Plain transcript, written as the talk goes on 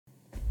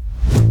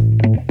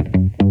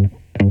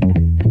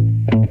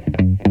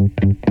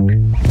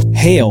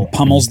Hail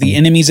pummels the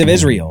enemies of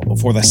Israel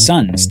before the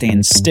sun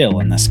stands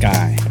still in the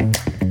sky.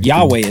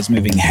 Yahweh is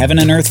moving heaven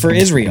and earth for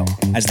Israel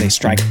as they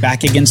strike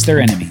back against their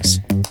enemies.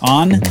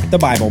 On the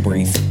Bible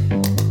Brief.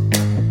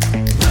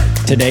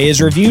 Today is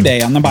Review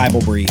Day on the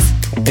Bible Brief.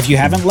 If you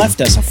haven't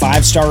left us a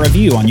 5-star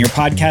review on your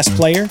podcast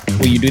player,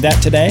 will you do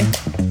that today?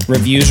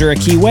 Reviews are a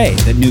key way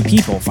that new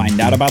people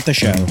find out about the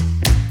show.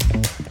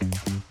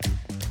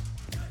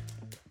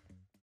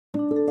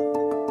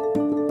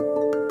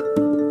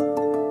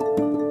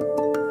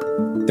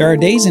 There are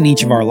days in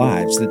each of our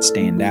lives that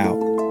stand out.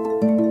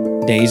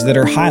 Days that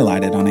are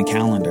highlighted on a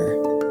calendar.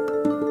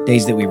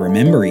 Days that we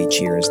remember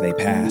each year as they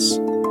pass.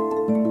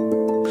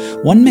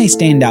 One may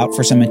stand out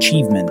for some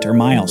achievement or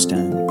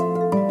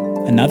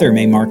milestone. Another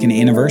may mark an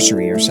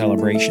anniversary or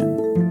celebration.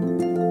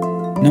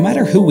 No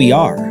matter who we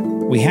are,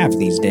 we have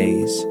these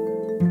days.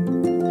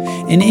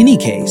 In any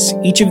case,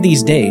 each of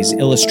these days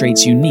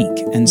illustrates unique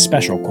and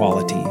special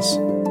qualities.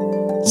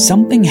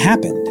 Something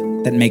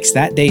happened that makes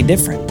that day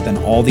different than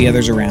all the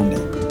others around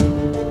it.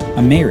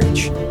 A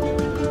marriage,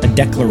 a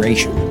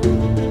declaration,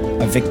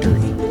 a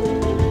victory.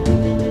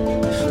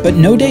 But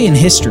no day in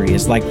history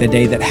is like the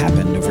day that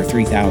happened over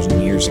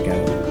 3,000 years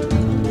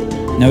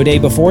ago. No day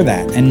before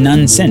that, and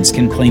none since,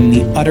 can claim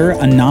the utter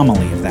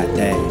anomaly of that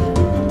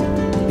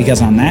day.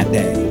 Because on that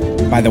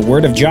day, by the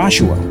word of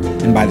Joshua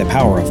and by the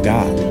power of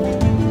God,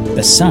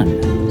 the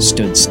sun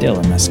stood still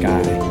in the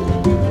sky.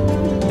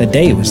 The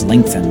day was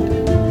lengthened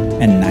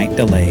and night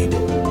delayed.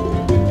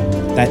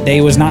 That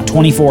day was not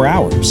 24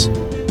 hours.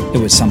 It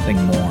was something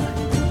more.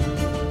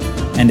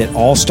 And it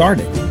all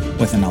started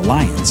with an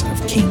alliance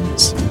of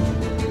kings.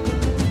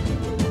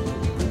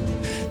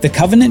 The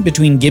covenant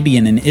between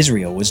Gibeon and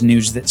Israel was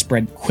news that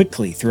spread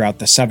quickly throughout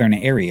the southern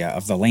area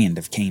of the land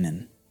of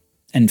Canaan,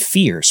 and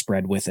fear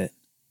spread with it.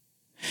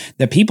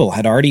 The people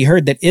had already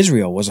heard that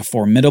Israel was a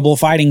formidable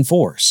fighting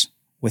force,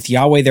 with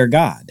Yahweh their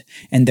God,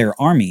 and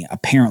their army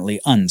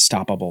apparently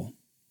unstoppable.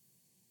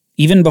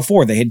 Even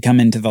before they had come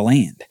into the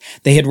land,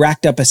 they had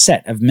racked up a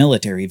set of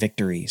military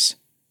victories.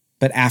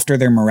 But after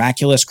their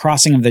miraculous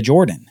crossing of the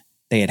Jordan,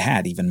 they had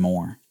had even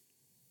more.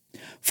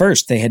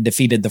 First, they had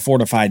defeated the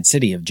fortified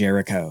city of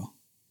Jericho.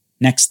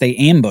 Next, they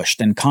ambushed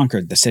and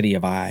conquered the city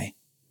of Ai.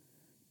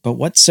 But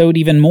what sowed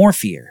even more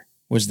fear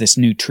was this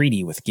new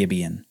treaty with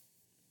Gibeon.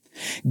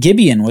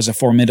 Gibeon was a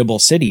formidable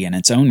city in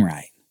its own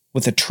right,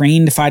 with a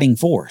trained fighting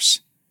force,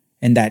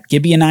 and that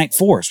Gibeonite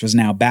force was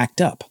now backed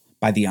up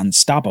by the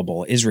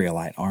unstoppable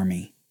Israelite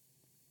army.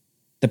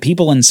 The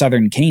people in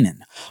southern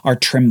Canaan are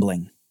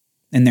trembling,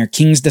 and their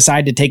kings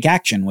decide to take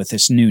action with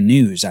this new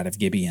news out of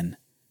Gibeon.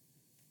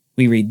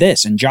 We read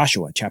this in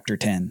Joshua chapter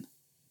 10.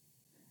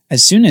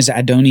 As soon as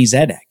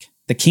Adoni-Zedek,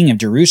 the king of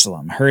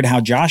Jerusalem, heard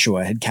how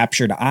Joshua had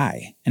captured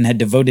Ai and had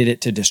devoted it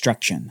to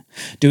destruction,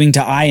 doing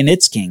to Ai and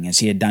its king as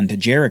he had done to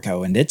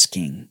Jericho and its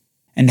king,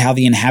 and how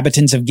the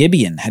inhabitants of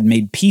Gibeon had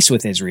made peace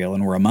with Israel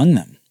and were among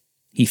them,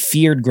 he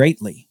feared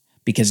greatly,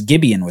 because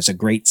Gibeon was a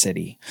great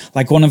city,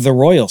 like one of the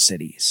royal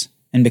cities,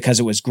 and because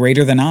it was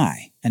greater than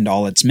Ai, and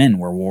all its men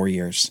were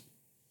warriors.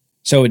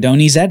 So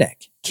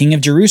Adoni-Zedek, king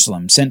of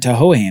Jerusalem, sent to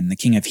Hoham the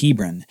king of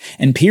Hebron,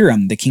 and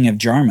Piram the king of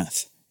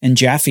Jarmuth, and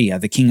Japhia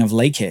the king of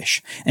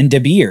Lachish, and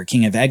Debir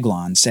king of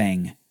Eglon,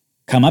 saying,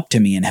 "Come up to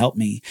me and help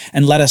me,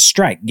 and let us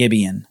strike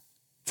Gibeon,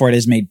 for it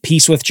has made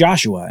peace with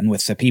Joshua and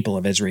with the people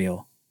of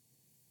Israel."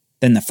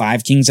 Then the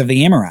 5 kings of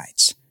the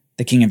Amorites,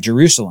 the king of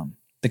Jerusalem,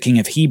 the king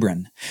of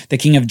Hebron, the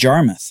king of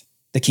Jarmuth,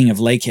 the king of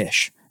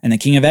Lachish, and the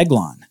king of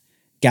Eglon,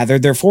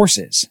 gathered their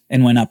forces,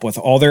 and went up with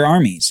all their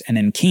armies, and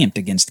encamped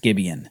against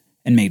Gibeon,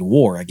 and made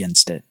war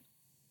against it.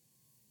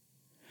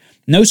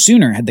 No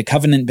sooner had the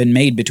covenant been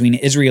made between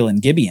Israel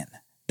and Gibeon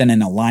than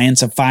an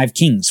alliance of 5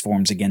 kings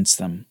forms against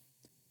them.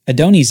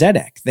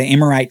 Adoni-Zedek, the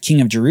Amorite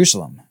king of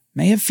Jerusalem,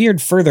 may have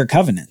feared further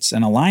covenants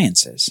and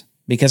alliances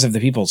because of the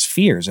people's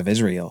fears of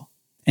Israel,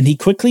 and he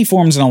quickly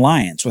forms an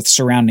alliance with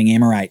surrounding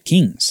Amorite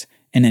kings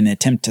in an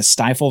attempt to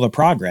stifle the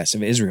progress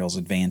of Israel's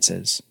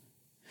advances.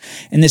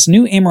 And this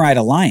new Amorite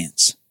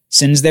alliance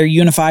sends their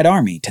unified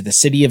army to the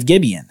city of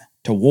Gibeon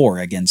to war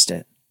against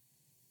it.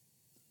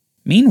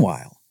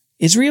 Meanwhile,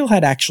 Israel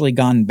had actually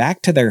gone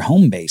back to their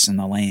home base in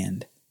the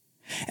land.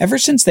 Ever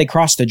since they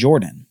crossed the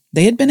Jordan,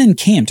 they had been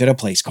encamped at a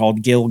place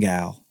called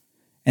Gilgal,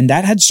 and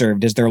that had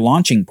served as their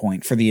launching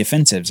point for the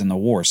offensives in the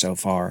war so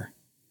far.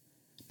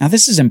 Now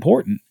this is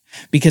important,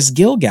 because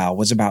Gilgal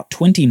was about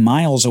 20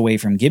 miles away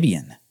from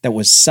Gibeon that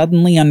was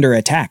suddenly under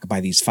attack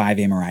by these 5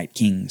 Amorite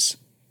kings.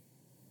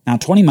 Now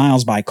 20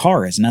 miles by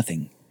car is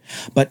nothing,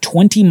 but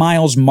 20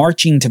 miles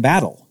marching to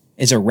battle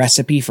is a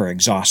recipe for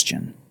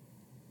exhaustion.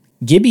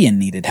 Gibeon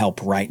needed help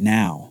right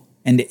now,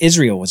 and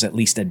Israel was at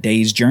least a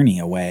day's journey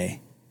away.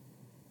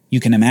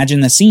 You can imagine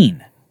the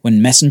scene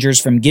when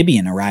messengers from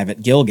Gibeon arrive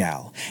at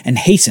Gilgal and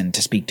hasten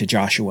to speak to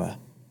Joshua.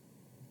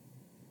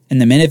 And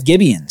the men of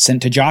Gibeon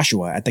sent to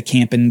Joshua at the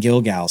camp in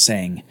Gilgal,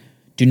 saying,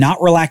 "Do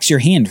not relax your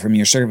hand from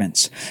your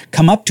servants.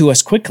 Come up to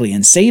us quickly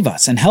and save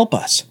us and help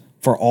us,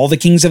 for all the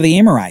kings of the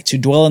Amorites who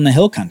dwell in the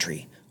hill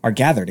country are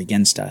gathered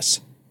against us."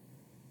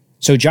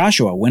 So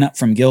Joshua went up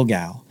from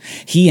Gilgal,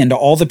 he and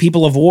all the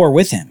people of war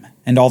with him,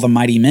 and all the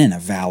mighty men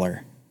of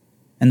valor.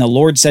 And the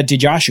Lord said to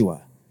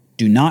Joshua,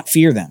 "Do not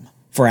fear them,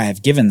 for I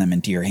have given them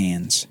into your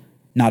hands.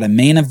 Not a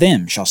man of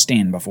them shall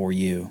stand before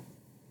you."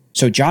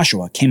 So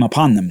Joshua came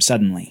upon them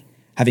suddenly,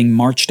 having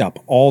marched up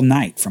all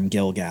night from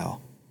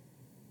Gilgal.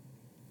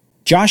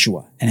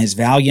 Joshua and his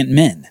valiant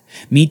men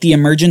meet the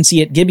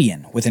emergency at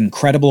Gibeon with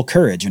incredible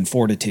courage and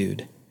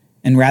fortitude,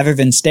 and rather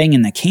than staying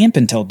in the camp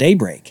until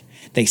daybreak,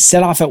 they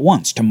set off at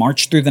once to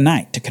march through the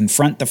night to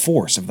confront the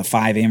force of the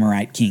 5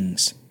 Amorite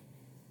kings.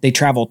 They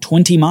travel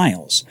 20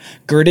 miles,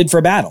 girded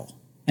for battle,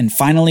 and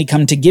finally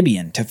come to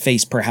Gibeon to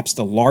face perhaps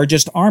the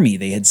largest army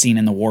they had seen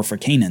in the war for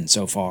Canaan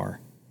so far.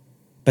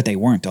 But they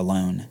weren't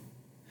alone.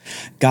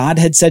 God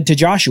had said to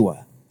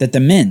Joshua that the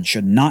men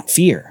should not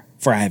fear,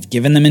 for I have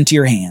given them into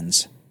your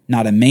hands.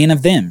 Not a man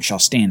of them shall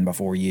stand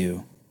before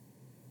you.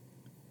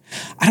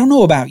 I don't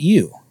know about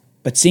you,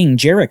 but seeing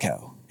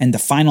Jericho and the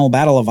final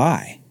battle of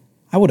Ai,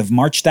 I would have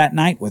marched that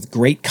night with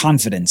great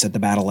confidence at the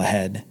battle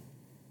ahead.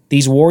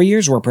 These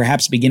warriors were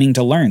perhaps beginning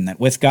to learn that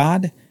with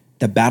God,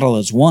 the battle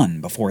is won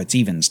before it's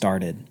even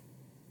started.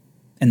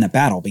 And the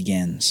battle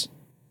begins.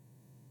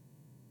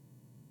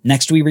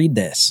 Next we read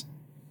this.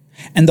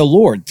 And the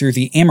Lord threw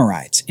the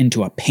Amorites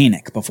into a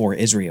panic before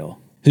Israel,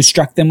 who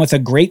struck them with a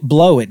great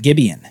blow at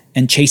Gibeon,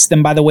 and chased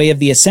them by the way of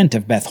the ascent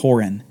of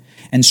Beth-horon,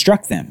 and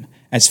struck them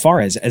as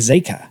far as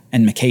Azekah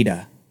and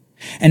Makkedah.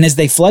 And as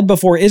they fled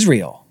before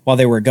Israel, while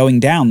they were going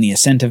down the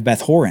ascent of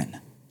Beth-horon,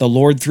 the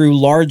Lord threw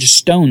large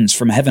stones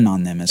from heaven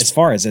on them as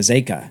far as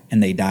Azekah,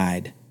 and they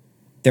died.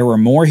 There were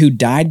more who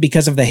died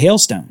because of the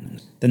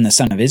hailstones than the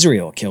son of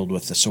Israel killed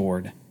with the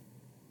sword.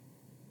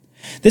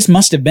 This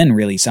must have been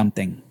really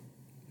something.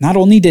 Not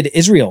only did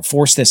Israel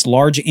force this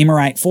large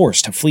Amorite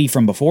force to flee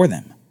from before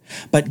them,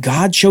 but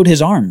God showed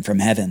his arm from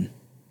heaven.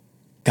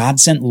 God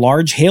sent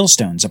large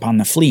hailstones upon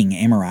the fleeing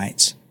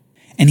Amorites.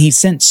 And he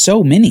sent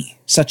so many,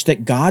 such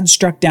that God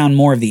struck down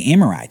more of the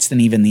Amorites than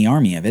even the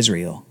army of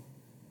Israel.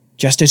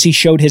 Just as he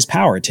showed his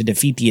power to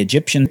defeat the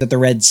Egyptians at the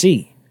Red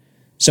Sea,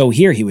 so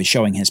here he was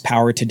showing his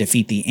power to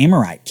defeat the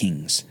Amorite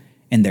kings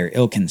in their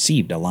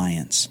ill-conceived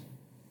alliance.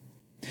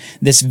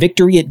 This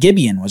victory at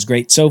Gibeon was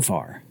great so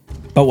far,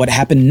 but what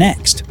happened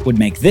next would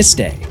make this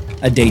day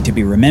a day to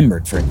be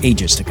remembered for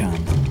ages to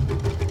come.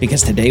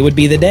 Because today would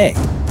be the day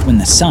when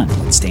the sun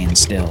would stand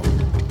still.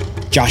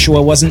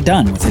 Joshua wasn't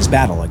done with his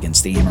battle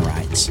against the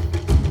Amorites.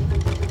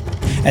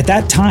 At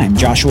that time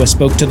Joshua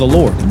spoke to the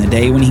Lord in the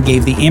day when he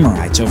gave the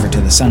Amorites over to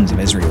the sons of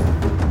Israel.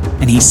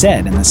 And he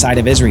said in the sight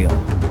of Israel,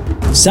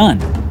 "Sun,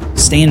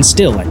 stand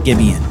still at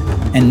Gibeon,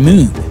 and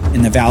moon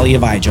in the valley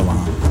of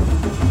Ajalon."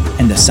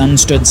 And the sun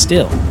stood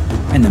still,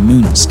 and the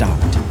moon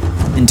stopped,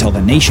 until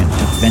the nation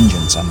took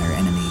vengeance on their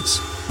enemies.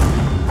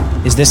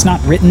 Is this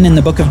not written in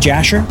the book of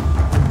Jasher?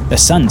 The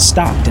sun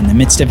stopped in the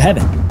midst of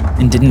heaven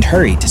and didn't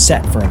hurry to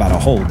set for about a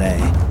whole day.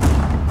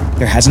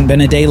 There hasn't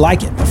been a day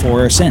like it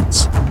before or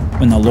since,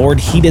 when the Lord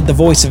heeded the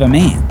voice of a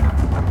man,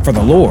 for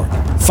the Lord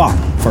fought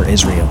for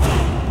Israel.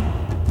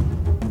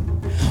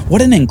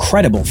 What an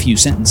incredible few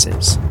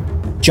sentences.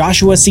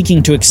 Joshua,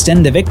 seeking to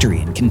extend the victory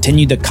and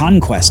continue the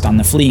conquest on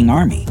the fleeing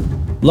army,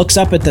 looks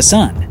up at the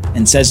sun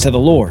and says to the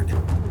Lord,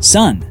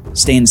 "Sun,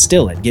 stand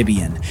still at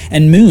Gibeon,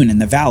 and moon in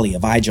the valley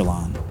of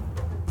Ajalon."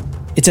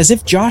 It's as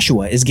if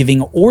Joshua is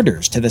giving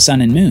orders to the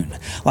sun and moon,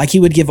 like he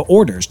would give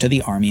orders to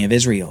the army of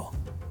Israel.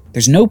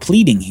 There's no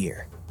pleading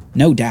here,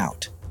 no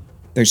doubt.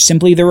 There's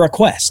simply the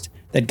request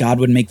that God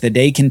would make the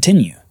day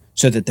continue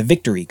so that the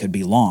victory could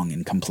be long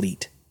and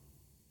complete.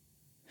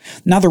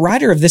 Now the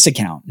writer of this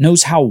account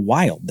knows how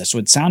wild this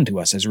would sound to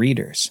us as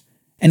readers,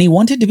 and he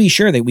wanted to be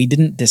sure that we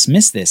didn't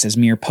dismiss this as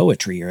mere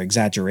poetry or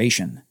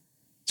exaggeration.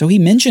 So he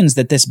mentions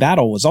that this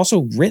battle was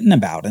also written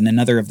about in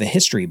another of the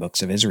history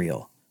books of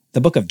Israel,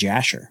 the book of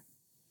Jasher.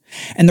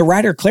 And the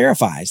writer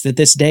clarifies that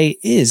this day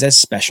is as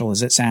special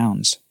as it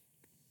sounds.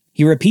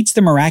 He repeats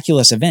the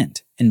miraculous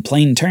event in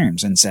plain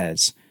terms and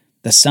says,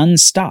 "The sun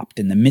stopped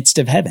in the midst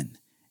of heaven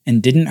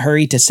and didn't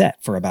hurry to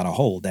set for about a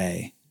whole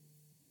day."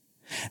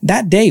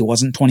 That day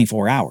wasn't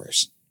 24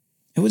 hours.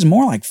 It was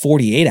more like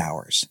 48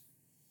 hours.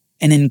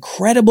 An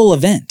incredible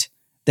event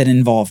that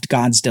involved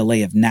God's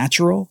delay of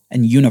natural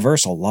and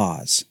universal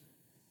laws.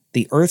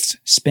 The earth's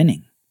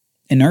spinning,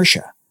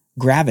 inertia,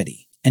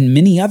 gravity, and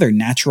many other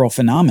natural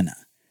phenomena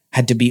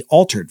had to be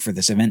altered for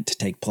this event to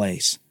take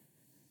place.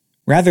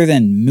 Rather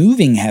than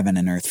moving heaven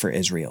and earth for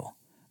Israel,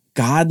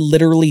 God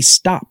literally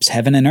stops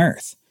heaven and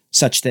earth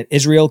such that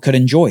Israel could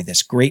enjoy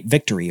this great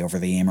victory over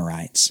the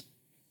Amorites.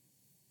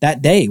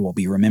 That day will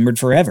be remembered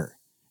forever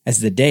as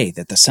the day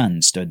that the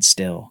sun stood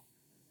still.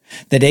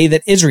 The day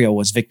that Israel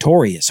was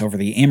victorious over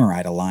the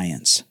Amorite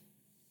alliance.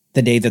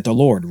 The day that the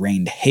Lord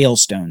rained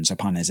hailstones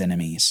upon his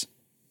enemies.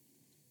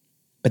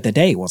 But the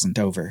day wasn't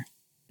over.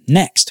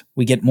 Next,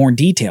 we get more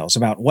details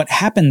about what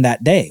happened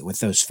that day with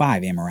those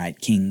 5 Amorite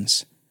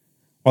kings.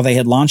 While they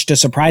had launched a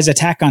surprise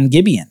attack on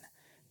Gibeon,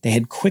 they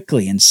had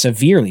quickly and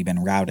severely been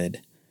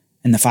routed,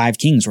 and the 5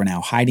 kings were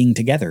now hiding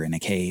together in a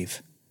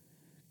cave.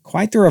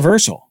 Quite the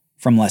reversal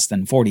from less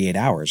than 48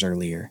 hours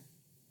earlier.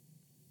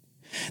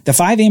 The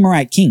 5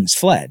 Amorite kings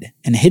fled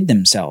and hid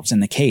themselves in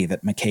the cave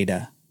at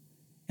Makkedah.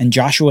 And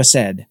Joshua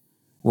said,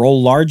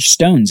 "Roll large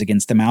stones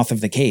against the mouth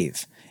of the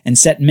cave, and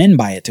set men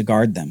by it to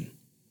guard them.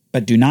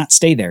 But do not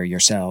stay there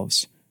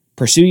yourselves.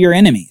 Pursue your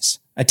enemies,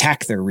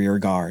 attack their rear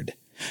guard.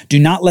 Do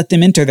not let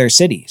them enter their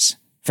cities,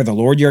 for the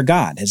Lord your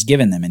God has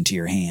given them into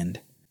your hand."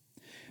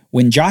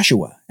 When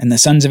Joshua and the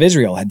sons of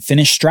Israel had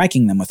finished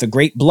striking them with a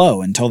great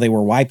blow until they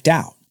were wiped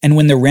out, and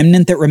when the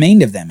remnant that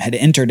remained of them had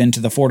entered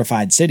into the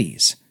fortified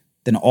cities,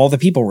 then all the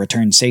people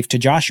returned safe to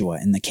Joshua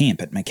in the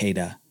camp at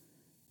Makkedah.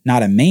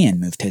 Not a man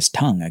moved his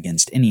tongue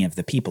against any of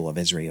the people of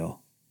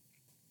Israel.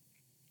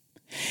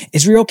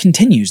 Israel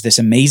continues this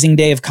amazing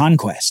day of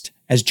conquest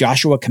as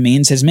Joshua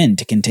commands his men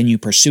to continue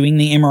pursuing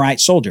the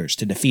Amorite soldiers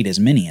to defeat as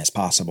many as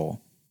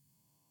possible.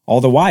 All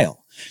the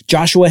while,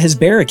 Joshua has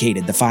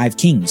barricaded the 5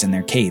 kings in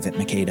their cave at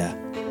Makkedah.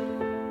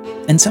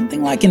 And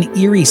something like an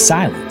eerie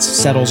silence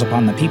settles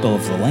upon the people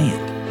of the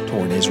land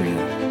toward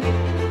Israel.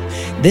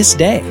 This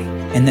day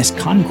and this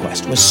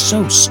conquest was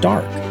so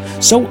stark,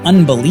 so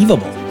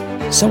unbelievable,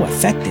 so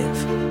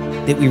effective,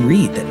 that we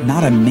read that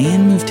not a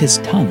man moved his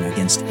tongue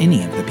against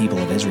any of the people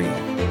of Israel.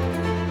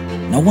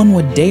 No one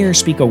would dare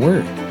speak a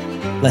word,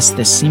 lest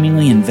this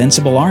seemingly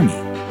invincible army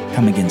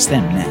come against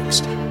them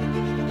next.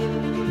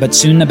 But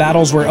soon the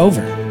battles were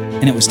over,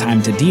 and it was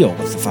time to deal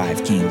with the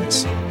 5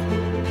 kings.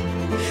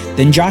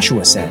 Then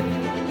Joshua said,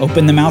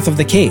 "Open the mouth of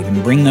the cave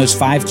and bring those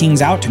 5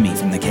 kings out to me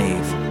from the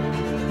cave."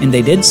 And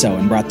they did so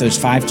and brought those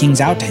 5 kings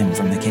out to him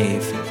from the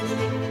cave.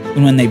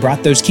 And when they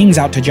brought those kings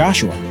out to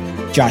Joshua,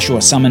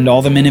 Joshua summoned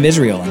all the men of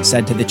Israel and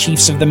said to the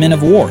chiefs of the men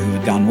of war who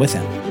had gone with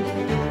him,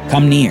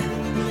 "Come near,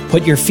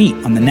 put your feet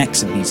on the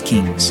necks of these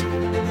kings."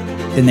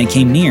 Then they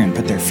came near and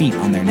put their feet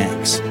on their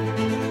necks.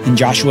 And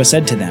Joshua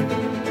said to them,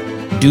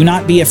 "Do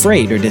not be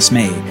afraid or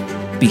dismayed.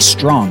 Be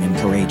strong and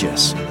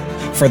courageous.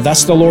 For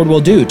thus the Lord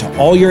will do to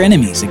all your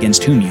enemies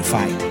against whom you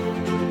fight."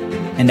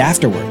 And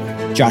afterward,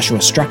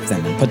 Joshua struck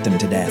them and put them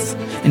to death,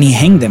 and he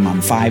hanged them on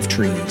 5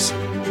 trees.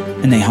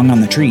 And they hung on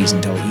the trees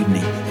until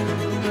evening.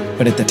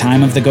 But at the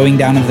time of the going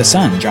down of the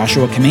sun,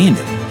 Joshua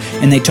commanded,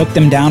 and they took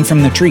them down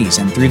from the trees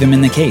and threw them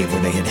in the cave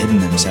where they had hidden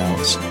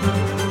themselves.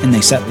 And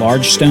they set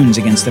large stones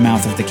against the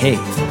mouth of the cave,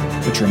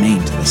 which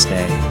remain to this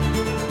day.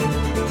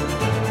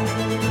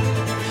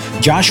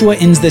 Joshua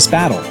ends this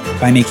battle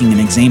by making an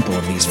example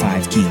of these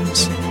 5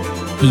 kings.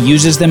 He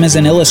uses them as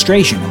an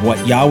illustration of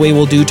what Yahweh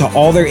will do to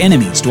all their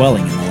enemies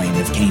dwelling in the land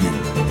of Canaan.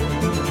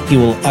 He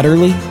will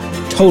utterly,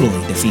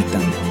 totally defeat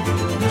them.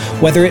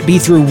 Whether it be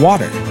through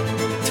water,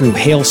 through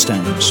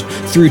hailstones,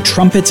 through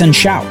trumpets and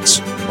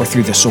shouts, or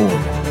through the sword,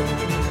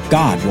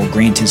 God will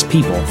grant his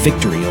people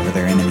victory over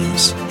their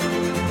enemies.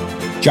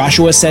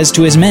 Joshua says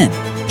to his men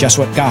just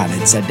what God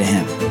had said to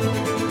him.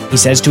 He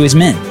says to his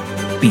men,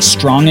 "Be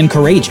strong and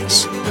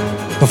courageous,"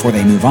 before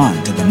they move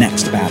on to the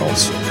next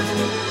battles.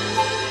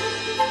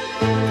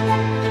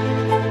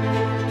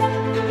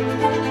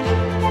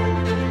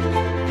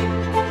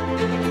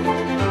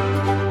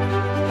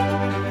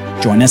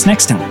 Join us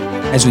next time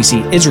as we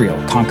see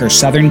Israel conquer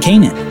southern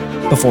Canaan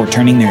before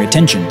turning their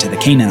attention to the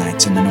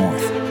Canaanites in the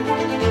north.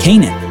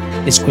 Canaan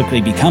is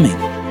quickly becoming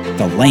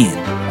the land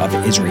of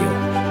Israel.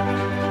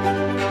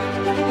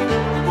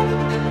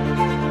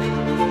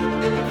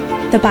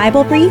 The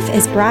Bible Brief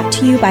is brought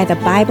to you by the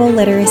Bible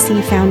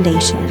Literacy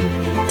Foundation,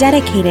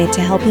 dedicated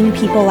to helping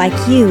people like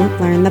you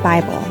learn the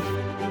Bible.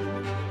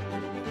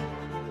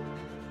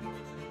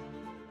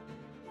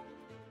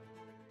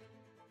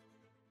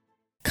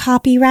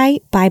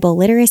 Copyright Bible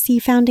Literacy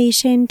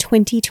Foundation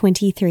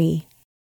 2023.